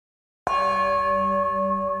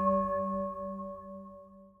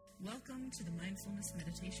to the Mindfulness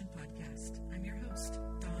Meditation Podcast. I'm your host,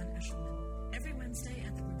 Dawn Eshelman. Every Wednesday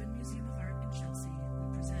at the Rubin Museum of Art in Chelsea,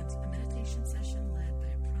 we present a meditation session led by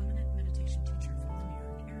a prominent meditation teacher from the New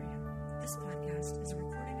York area. This podcast is a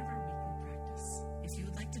recording of our weekly practice. If you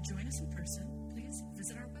would like to join us in person, please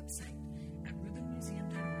visit our website at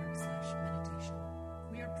rubinmuseum.org/meditation.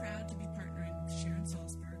 We are proud to be partnering with Sharon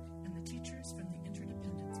Salzberg and the teachers from the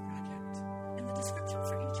Interdependence Project. In the description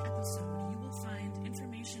for each episode, you will find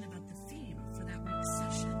information about the theme for that week's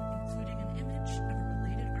session, including an image of a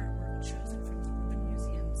related artwork chosen from the Rubin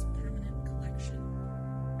Museum's permanent collection.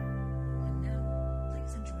 And now,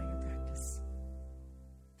 please enjoy your practice.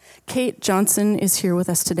 Kate Johnson is here with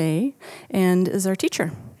us today and is our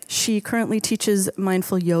teacher. She currently teaches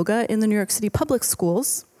mindful yoga in the New York City public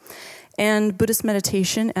schools and Buddhist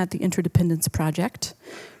meditation at the Interdependence Project.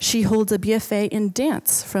 She holds a BFA in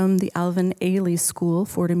dance from the Alvin Ailey School,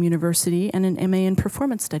 Fordham University, and an MA in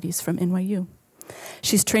performance studies from NYU.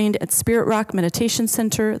 She's trained at Spirit Rock Meditation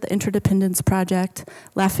Center, the Interdependence Project,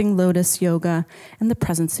 Laughing Lotus Yoga, and the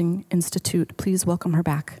Presencing Institute. Please welcome her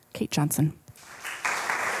back, Kate Johnson.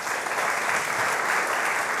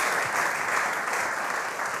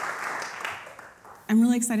 I'm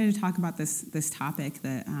really excited to talk about this topic,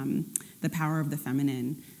 the power of the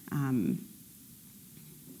feminine.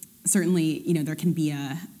 Certainly, there can be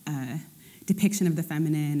a depiction of the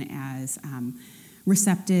feminine as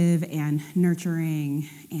receptive and nurturing,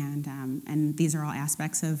 and these are all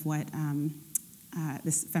aspects of what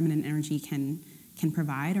this feminine energy can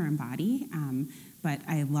provide or embody. But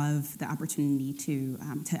I love the opportunity to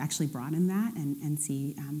actually broaden that and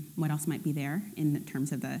see what else might be there in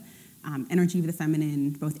terms of the energy of the feminine,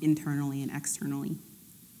 both internally and externally.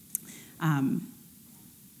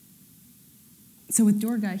 So with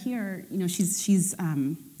Durga here, she's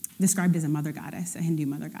described as a mother goddess, a Hindu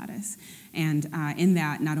mother goddess, and in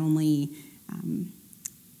that, not only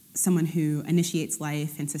someone who initiates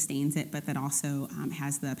life and sustains it, but that also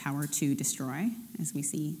has the power to destroy, as we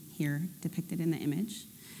see here depicted in the image.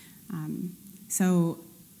 So,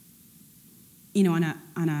 on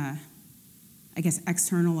a I guess,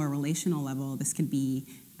 external or relational level, this could be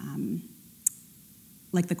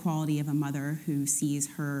like the quality of a mother who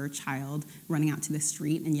sees her child running out to the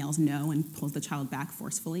street and yells no and pulls the child back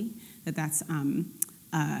forcefully. That's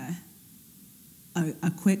a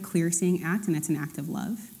quick, clear-seeing act, and it's an act of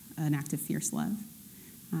love, an act of fierce love.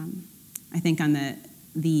 I think on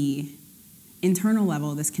the internal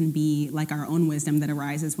level, this can be like our own wisdom that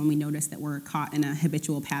arises when we notice that we're caught in a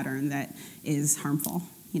habitual pattern that is harmful.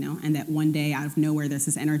 And that one day out of nowhere there's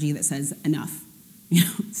this energy that says, enough,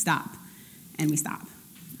 stop, and we stop.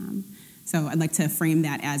 So I'd like to frame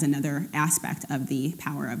that as another aspect of the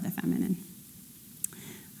power of the feminine.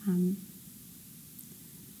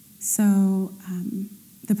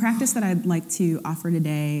 The practice that I'd like to offer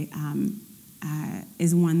today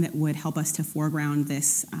is one that would help us to foreground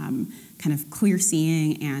this kind of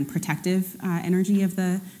clear-seeing and protective energy of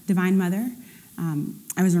the Divine Mother.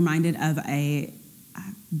 I was reminded of a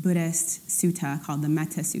Buddhist sutta called the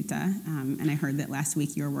Metta Sutta, and I heard that last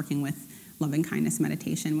week you were working with loving kindness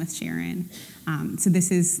meditation with Sharon. So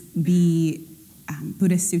this is the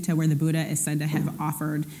Buddhist sutta where the Buddha is said to have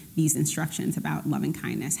offered these instructions about loving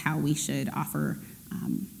kindness, how we should offer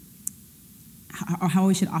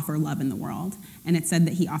love in the world. And it said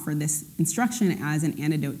that he offered this instruction as an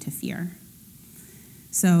antidote to fear.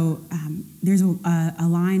 So there's a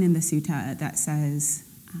line in the sutta that says,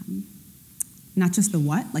 not just the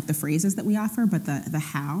what, like the phrases that we offer, but the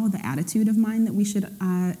how, the attitude of mind that we should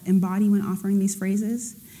embody when offering these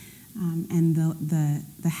phrases. And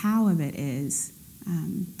the how of it is,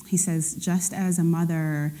 he says, just as a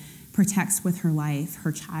mother protects with her life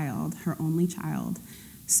her child, her only child,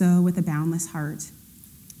 so with a boundless heart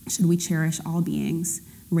should we cherish all beings,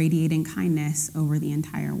 radiating kindness over the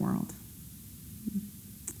entire world.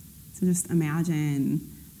 So just imagine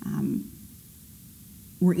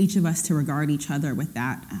were each of us to regard each other with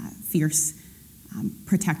that fierce,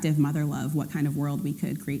 protective mother love, what kind of world we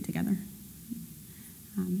could create together.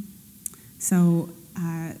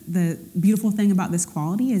 The beautiful thing about this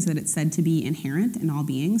quality is that it's said to be inherent in all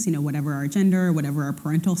beings, whatever our gender, whatever our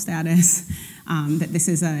parental status, that this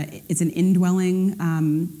is it's an indwelling,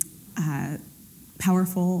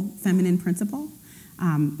 powerful feminine principle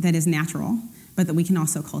that is natural, but that we can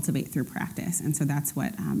also cultivate through practice. And so that's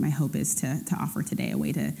what my hope is to offer today, a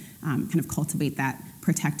way to kind of cultivate that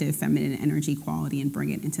protective feminine energy quality and bring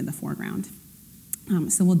it into the foreground.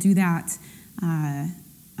 So we'll do that.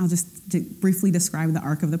 I'll just briefly describe the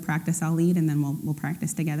arc of the practice I'll lead, and then we'll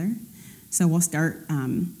practice together. So we'll start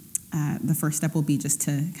the first step will be just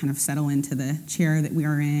to kind of settle into the chair that we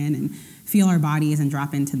are in and feel our bodies and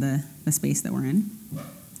drop into the space that we're in.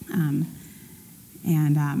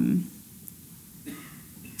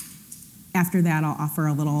 After that, I'll offer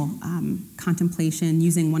a little contemplation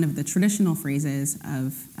using one of the traditional phrases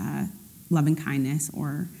of loving kindness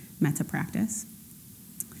or metta practice.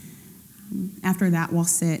 After that, we'll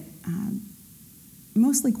sit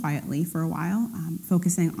mostly quietly for a while,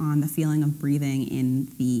 focusing on the feeling of breathing in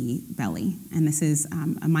the belly. And this is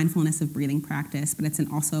a mindfulness of breathing practice, but it's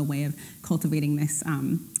also a way of cultivating this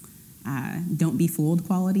don't be fooled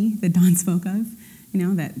quality that Dawn spoke of.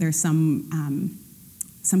 That there's something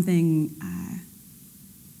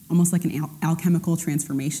almost like an alchemical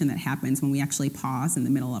transformation that happens when we actually pause in the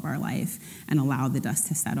middle of our life and allow the dust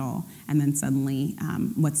to settle, and then suddenly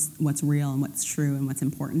what's real and what's true and what's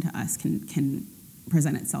important to us can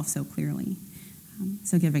present itself so clearly.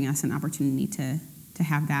 So giving us an opportunity to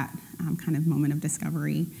have that kind of moment of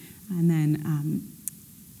discovery. And then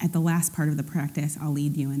at the last part of the practice, I'll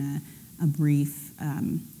lead you in a brief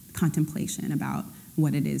contemplation about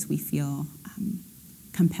what it is we feel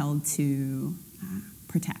compelled to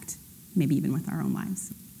protect, maybe even with our own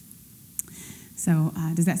lives. So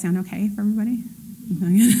does that sound okay for everybody?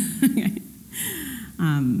 Okay.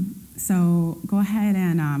 So go ahead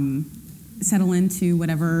and settle into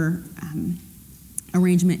whatever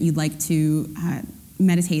arrangement you'd like to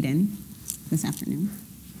meditate in this afternoon.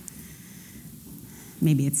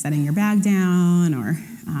 Maybe it's setting your bag down, or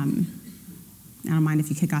I don't mind if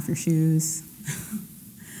you kick off your shoes.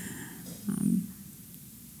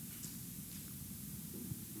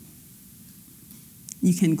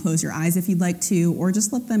 You can close your eyes if you'd like to, or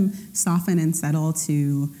just let them soften and settle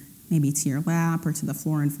to maybe to your lap or to the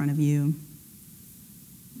floor in front of you.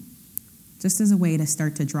 Just as a way to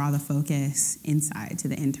start to draw the focus inside to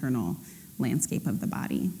the internal landscape of the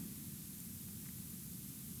body.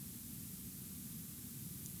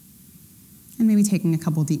 And maybe taking a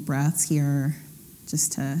couple deep breaths here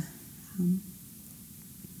just to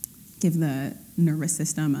give the nervous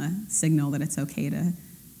system a signal that it's okay to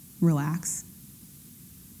relax.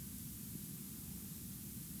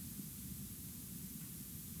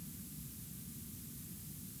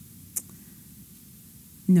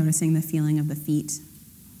 Noticing the feeling of the feet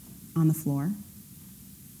on the floor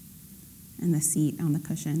and the seat on the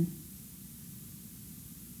cushion.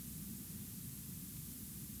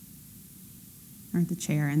 Or the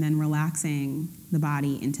chair, and then relaxing the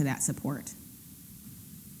body into that support.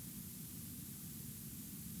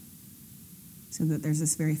 So that there's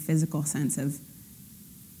this very physical sense of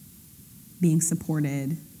being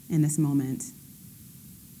supported in this moment,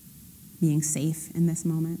 being safe in this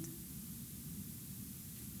moment,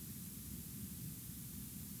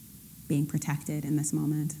 being protected in this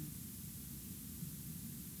moment.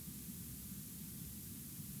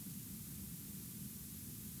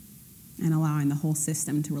 And allowing the whole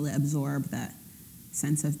system to really absorb that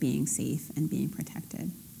sense of being safe and being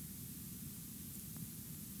protected.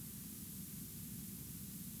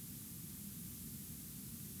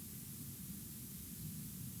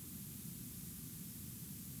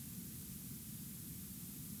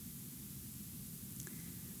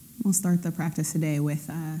 We'll start the practice today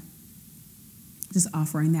with just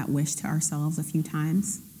offering that wish to ourselves a few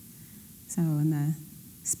times. So in the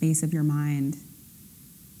space of your mind,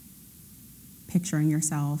 picturing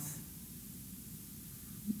yourself,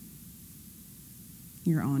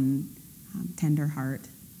 your own tender heart,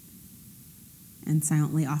 and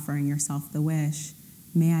silently offering yourself the wish,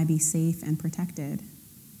 may I be safe and protected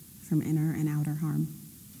from inner and outer harm.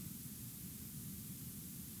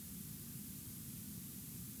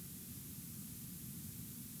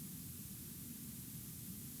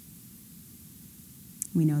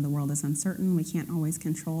 We know the world is uncertain. We can't always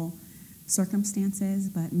control circumstances,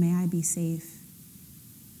 but may I be safe.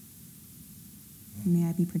 May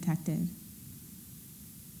I be protected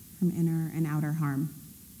from inner and outer harm.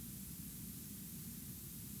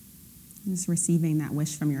 Just receiving that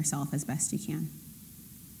wish from yourself as best you can.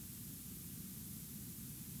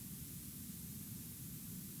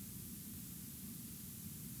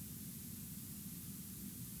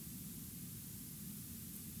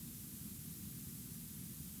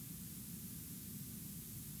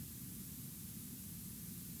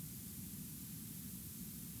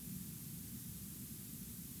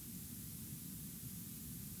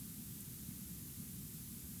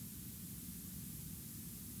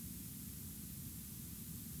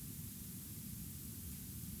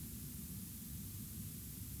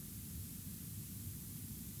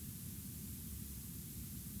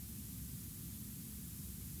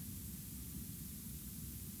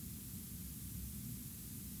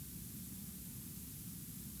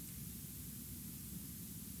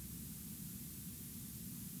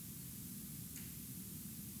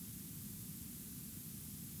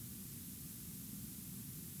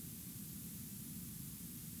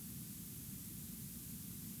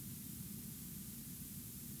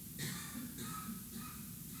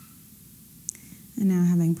 And now,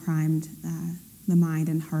 having primed the mind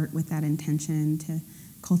and heart with that intention to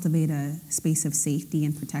cultivate a space of safety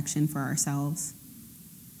and protection for ourselves,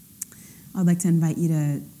 I'd like to invite you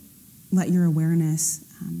to let your awareness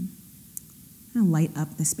kind of light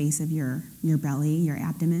up the space of your belly, your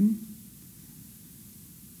abdomen.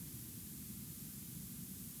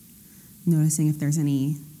 Noticing if there's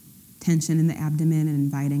any tension in the abdomen and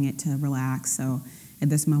inviting it to relax. So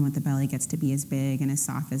at this moment, the belly gets to be as big and as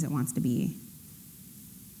soft as it wants to be.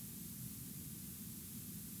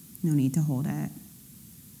 No need to hold it.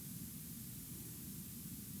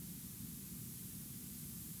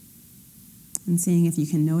 And seeing if you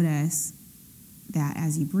can notice that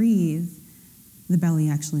as you breathe, the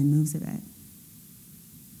belly actually moves a bit.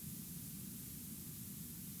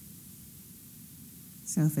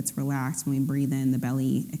 So if it's relaxed, when we breathe in, the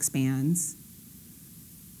belly expands.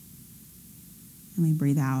 And we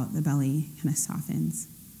breathe out, the belly kind of softens.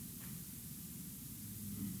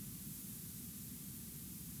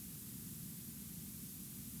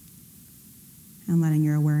 And letting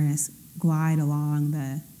your awareness glide along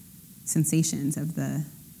the sensations of the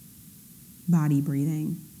body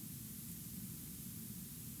breathing.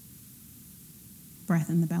 Breath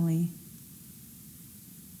in the belly.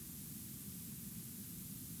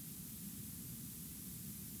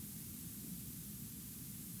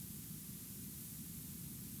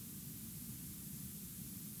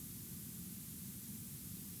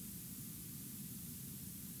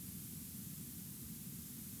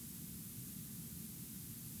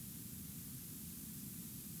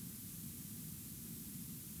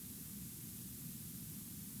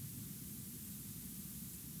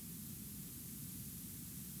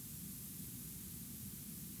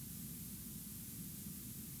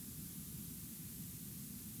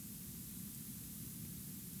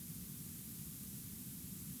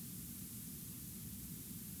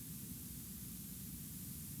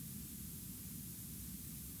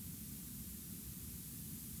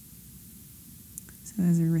 So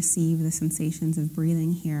as we receive the sensations of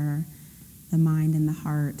breathing here, the mind and the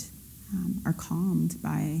heart are calmed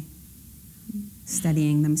by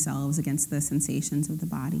steadying themselves against the sensations of the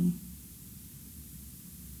body.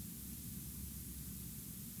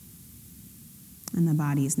 And the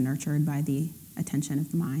body is nurtured by the attention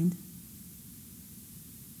of the mind.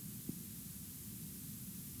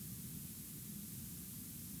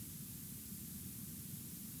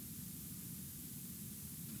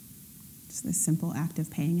 Just this simple act of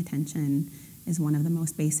paying attention is one of the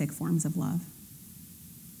most basic forms of love.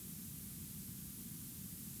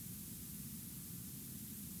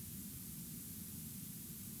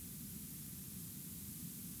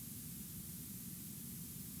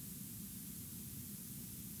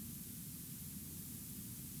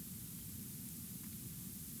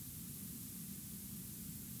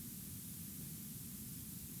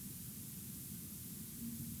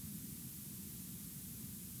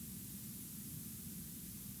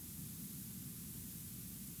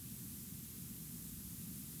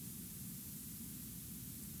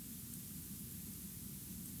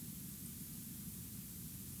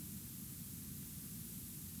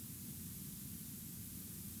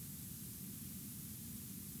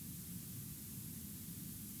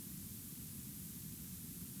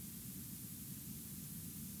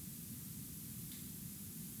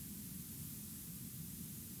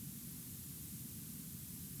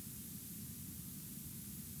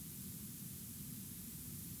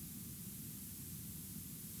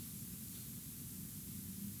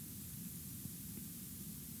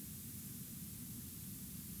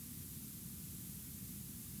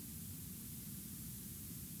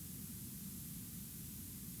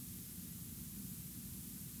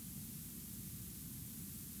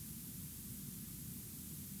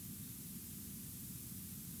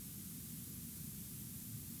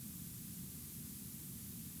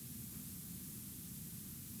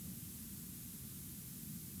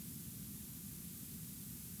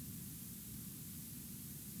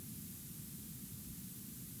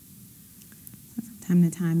 Time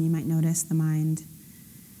to time, you might notice the mind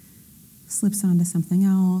slips onto something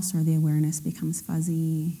else, or the awareness becomes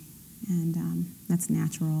fuzzy, and that's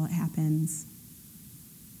natural, it happens.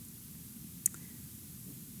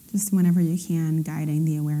 Just whenever you can, guiding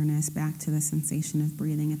the awareness back to the sensation of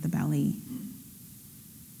breathing at the belly,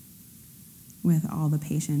 with all the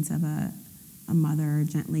patience of a mother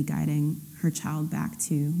gently guiding her child back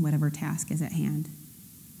to whatever task is at hand.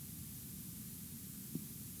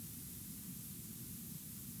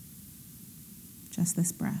 Just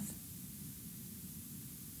this breath.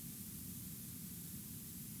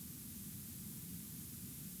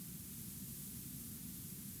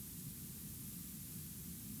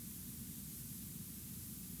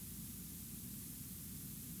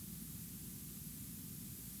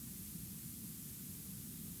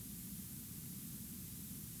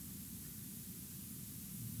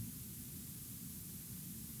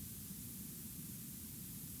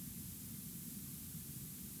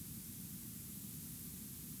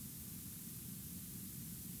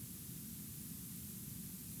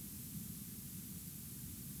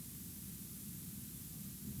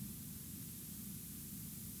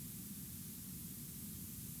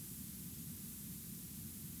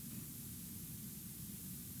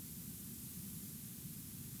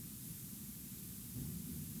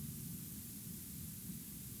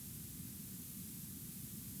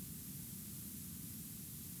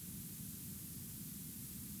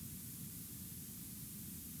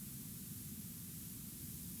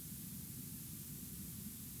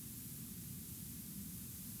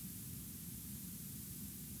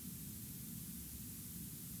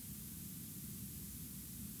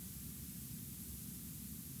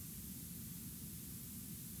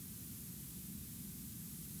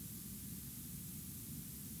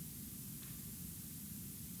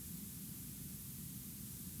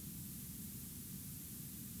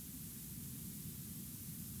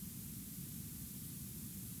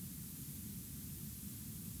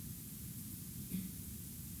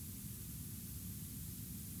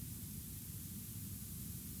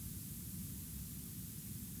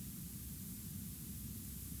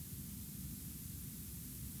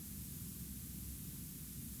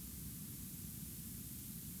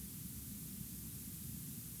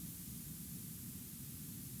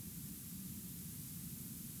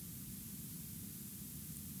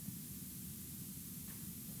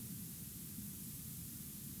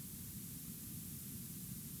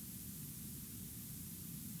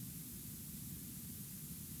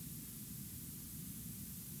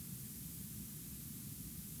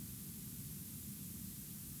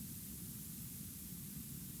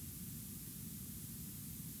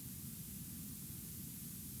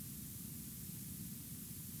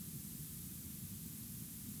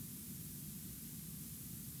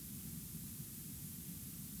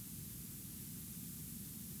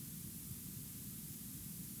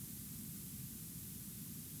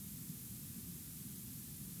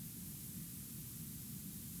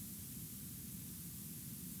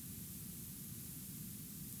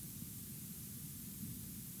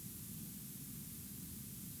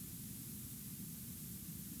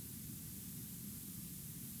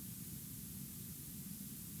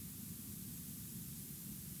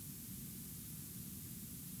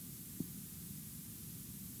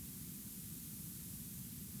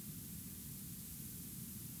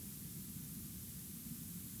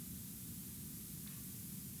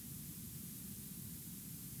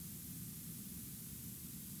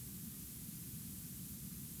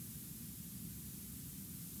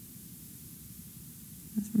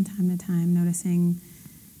 Just from time to time, noticing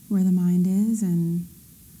where the mind is, and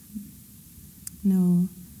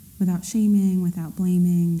without shaming, without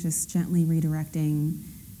blaming, just gently redirecting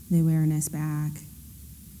the awareness back.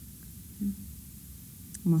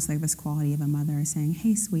 Almost like this quality of a mother saying,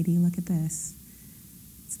 "Hey, sweetie, look at this.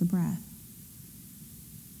 It's the breath."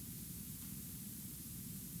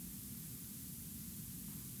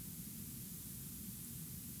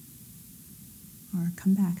 Or,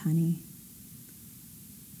 "Come back, honey.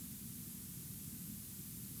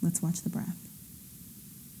 Let's watch the breath."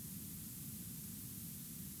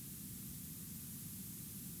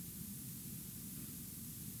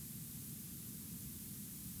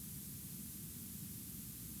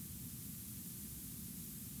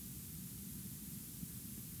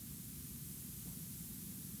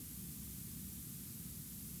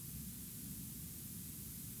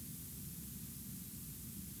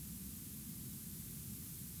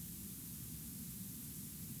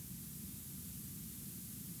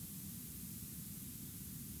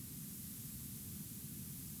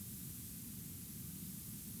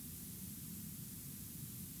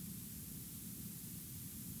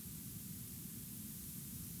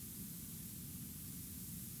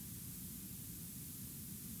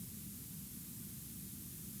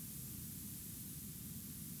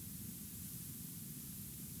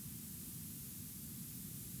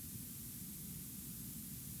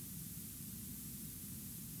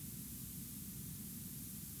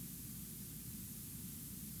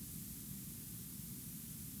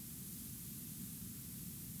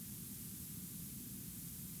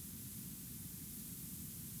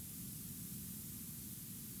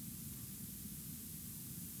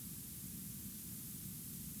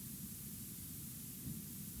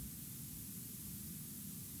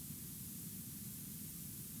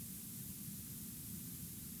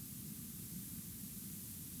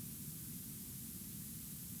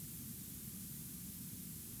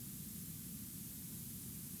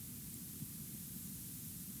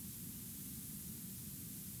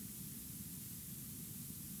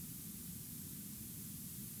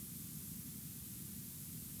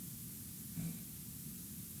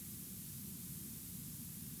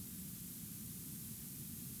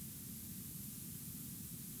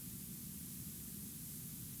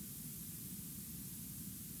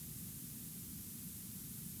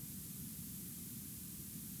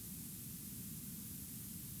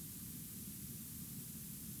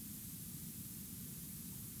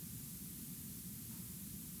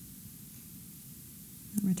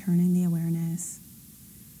 Returning the awareness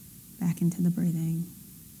back into the breathing.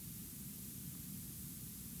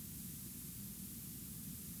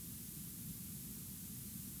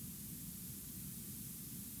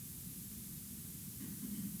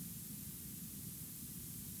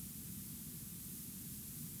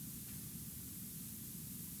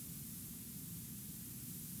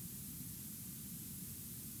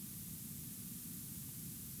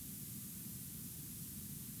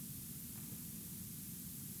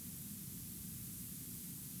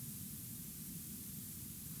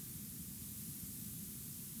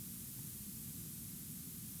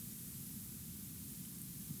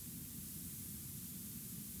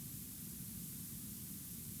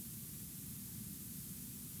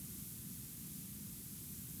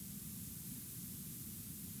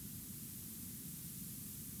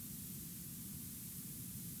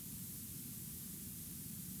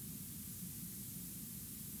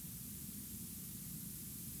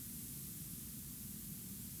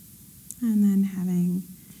 And then, having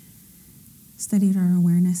studied our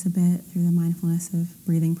awareness a bit through the mindfulness of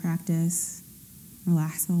breathing practice,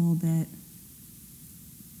 relax a little bit,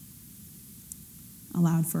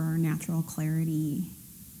 allowed for our natural clarity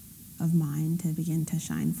of mind to begin to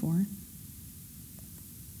shine forth.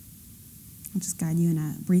 I'll just guide you in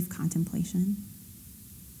a brief contemplation.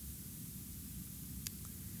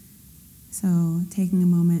 So, taking a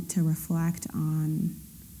moment to reflect on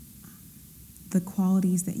the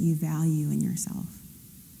qualities that you value in yourself.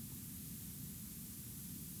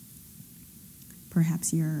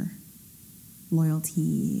 Perhaps your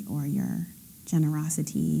loyalty or your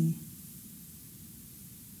generosity,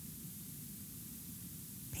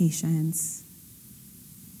 patience,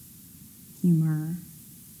 humor,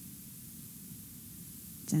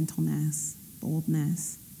 gentleness,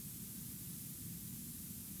 boldness.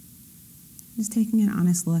 Just taking an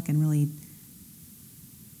honest look and really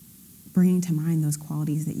bringing to mind those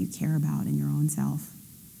qualities that you care about in your own self.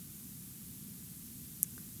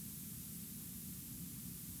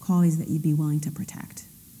 Qualities that you'd be willing to protect.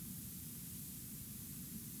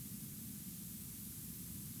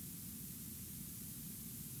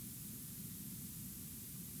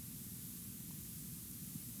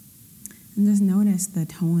 And just notice the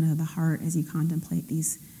tone of the heart as you contemplate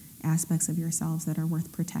these aspects of yourselves that are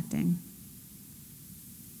worth protecting.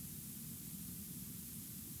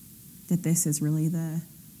 That this is really the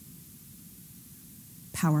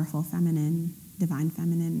powerful feminine, divine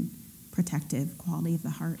feminine, protective quality of the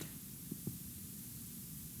heart.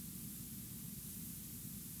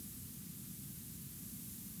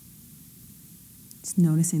 Just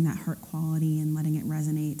noticing that heart quality and letting it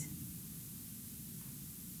resonate.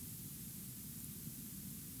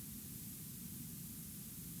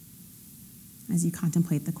 As you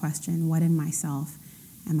contemplate the question, what in myself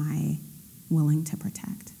am I willing to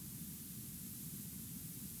protect?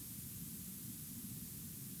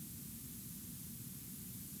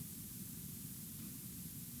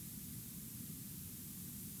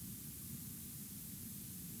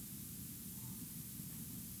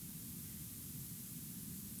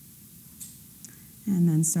 And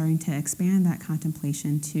then starting to expand that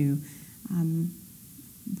contemplation to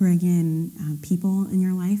bring in people in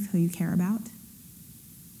your life who you care about.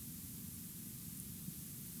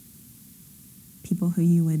 People who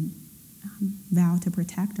you would vow to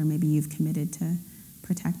protect, or maybe you've committed to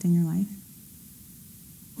protect in your life.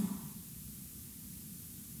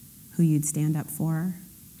 Who you'd stand up for,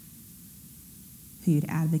 who you'd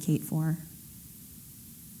advocate for.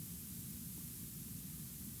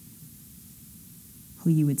 Who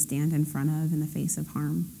you would stand in front of in the face of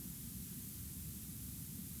harm.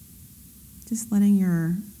 Just letting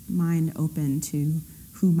your mind open to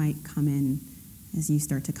who might come in as you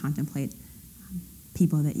start to contemplate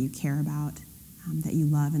people that you care about, that you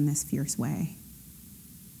love in this fierce way.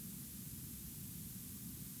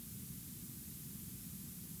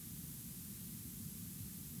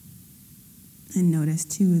 And notice,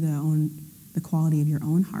 too, the quality of your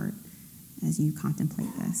own heart as you contemplate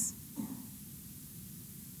this.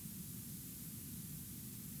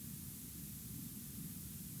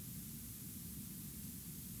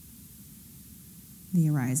 The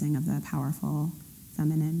arising of the powerful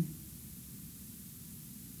feminine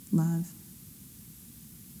love.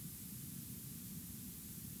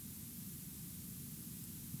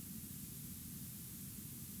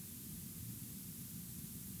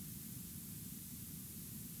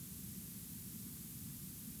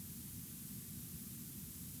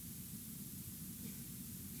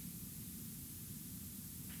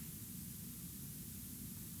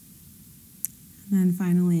 And then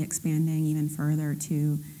finally expanding even further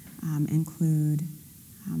to include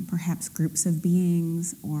perhaps groups of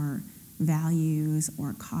beings or values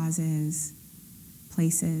or causes,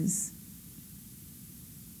 places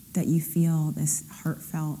that you feel this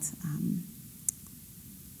heartfelt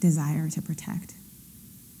desire to protect.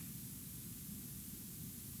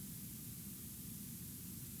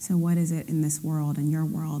 So what is it in this world, in your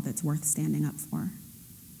world, that's worth standing up for?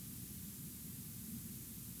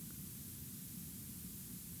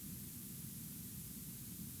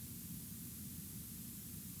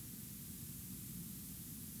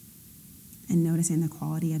 And noticing the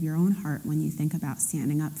quality of your own heart when you think about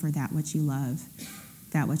standing up for that which you love,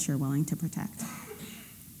 that which you're willing to protect.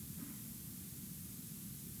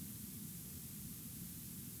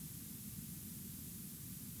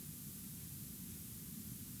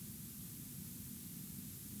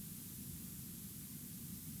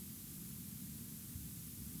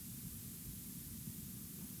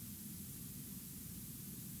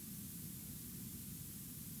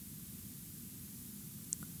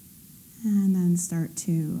 And then start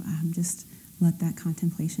to just let that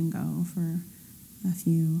contemplation go for a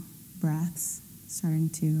few breaths, starting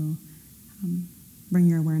to bring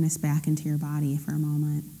your awareness back into your body for a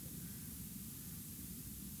moment.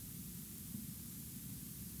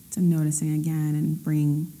 So noticing again and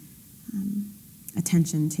bring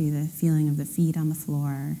attention to the feeling of the feet on the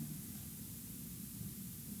floor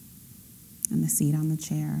and the seat on the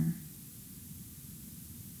chair.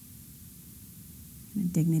 And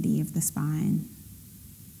the dignity of the spine.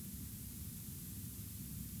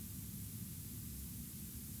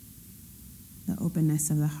 The openness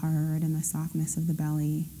of the heart and the softness of the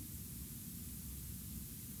belly.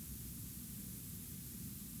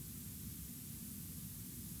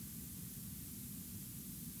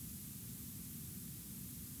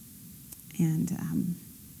 And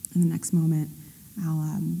in the next moment,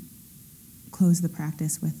 I'll close the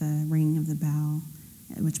practice with a ringing of the bell,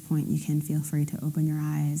 at which point you can feel free to open your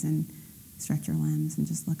eyes and stretch your limbs and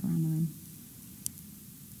just look around the room.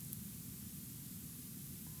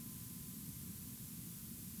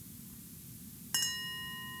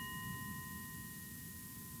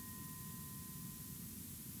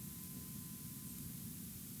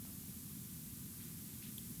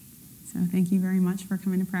 So thank you very much for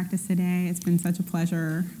coming to practice today. It's been such a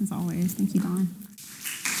pleasure, as always. Thank you, Dawn.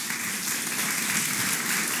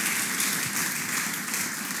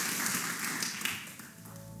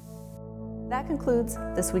 That concludes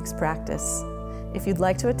this week's practice. If you'd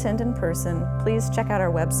like to attend in person, please check out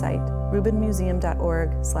our website,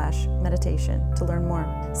 rubinmuseum.org/meditation, to learn more.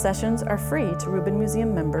 Sessions are free to Rubin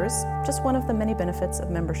Museum members, just one of the many benefits of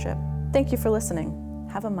membership. Thank you for listening.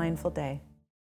 Have a mindful day.